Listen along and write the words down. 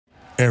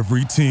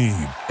Every team,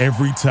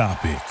 every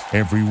topic,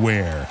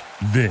 everywhere.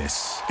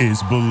 This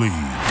is Believe.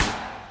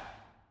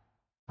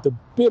 The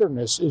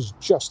bitterness is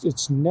just,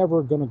 it's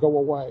never going to go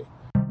away.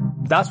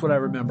 That's what I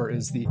remember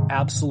is the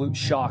absolute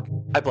shock.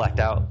 I blacked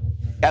out.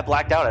 I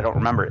don't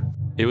remember it.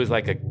 It was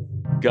like a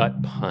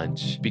gut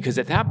punch because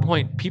at that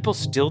point, people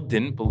still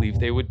didn't believe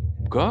they would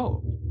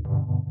go.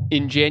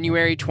 In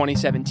January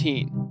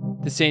 2017,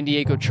 the San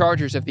Diego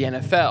Chargers of the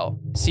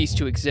NFL ceased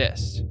to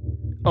exist.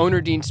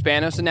 Owner Dean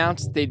Spanos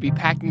announced they'd be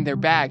packing their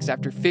bags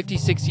after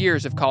 56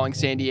 years of calling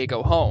San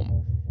Diego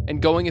home and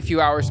going a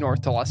few hours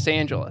north to Los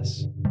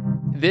Angeles.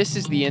 This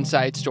is the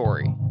inside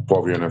story.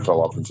 12-year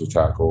NFL offensive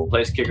tackle.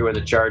 Place kicker with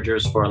the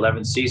Chargers for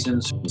 11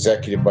 seasons.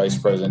 Executive Vice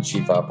President,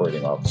 Chief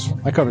Operating Officer.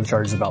 I covered the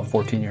Chargers about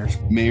 14 years.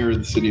 Mayor of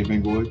the city of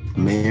Inglewood.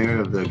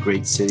 Mayor of the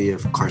great city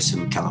of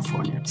Carson,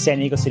 California. San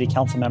Diego City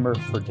Council member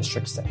for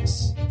District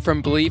 6.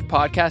 From Believe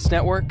Podcast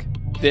Network,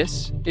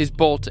 this is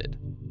Bolted,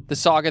 the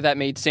saga that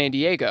made San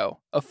Diego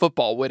a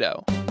football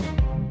widow.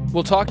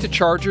 We'll talk to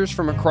Chargers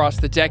from across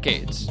the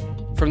decades.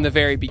 From the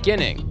very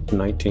beginning, in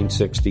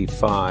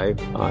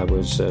 1965, I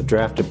was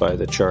drafted by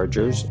the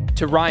Chargers.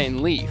 To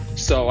Ryan Leaf.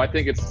 So I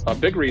think it's a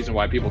big reason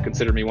why people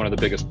consider me one of the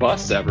biggest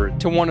busts ever.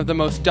 To one of the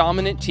most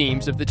dominant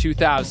teams of the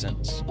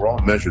 2000s. We're all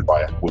measured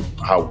by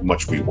how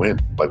much we win.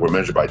 Like we're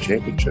measured by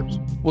championships.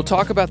 We'll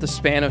talk about the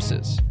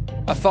Spanoses,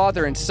 a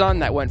father and son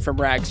that went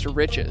from rags to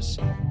riches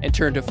and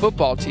turned a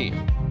football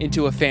team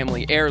into a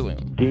family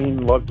heirloom.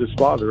 Dean loved his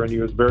father and he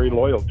was very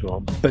loyal to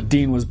him. But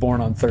Dean was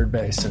born on third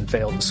base and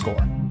failed to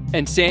score.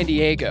 And San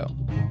Diego,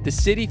 the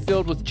city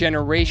filled with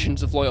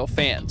generations of loyal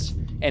fans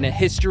and a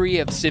history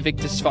of civic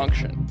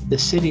dysfunction. The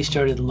city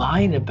started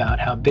lying about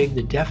how big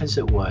the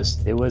deficit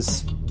was. It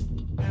was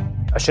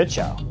a shit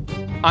show.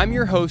 I'm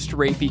your host,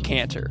 Rafi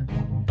Cantor.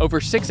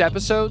 Over 6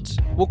 episodes,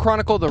 we'll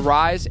chronicle the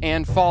rise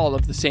and fall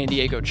of the San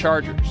Diego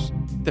Chargers,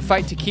 the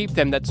fight to keep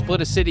them that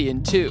split a city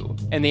in two,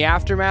 and the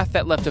aftermath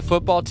that left a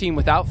football team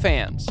without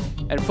fans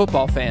and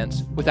football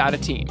fans without a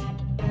team.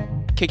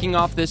 Kicking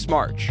off this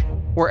March,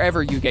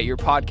 wherever you get your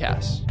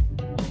podcasts.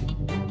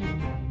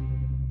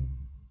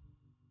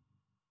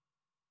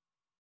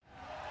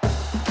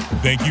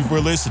 Thank you for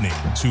listening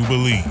to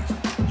Believe.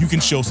 You can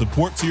show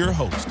support to your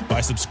host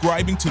by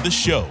subscribing to the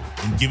show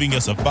and giving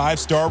us a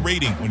 5-star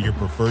rating on your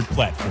preferred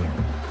platform.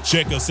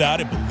 Check us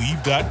out at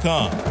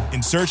Believe.com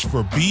and search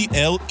for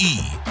BLEAV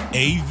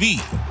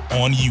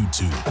on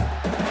YouTube.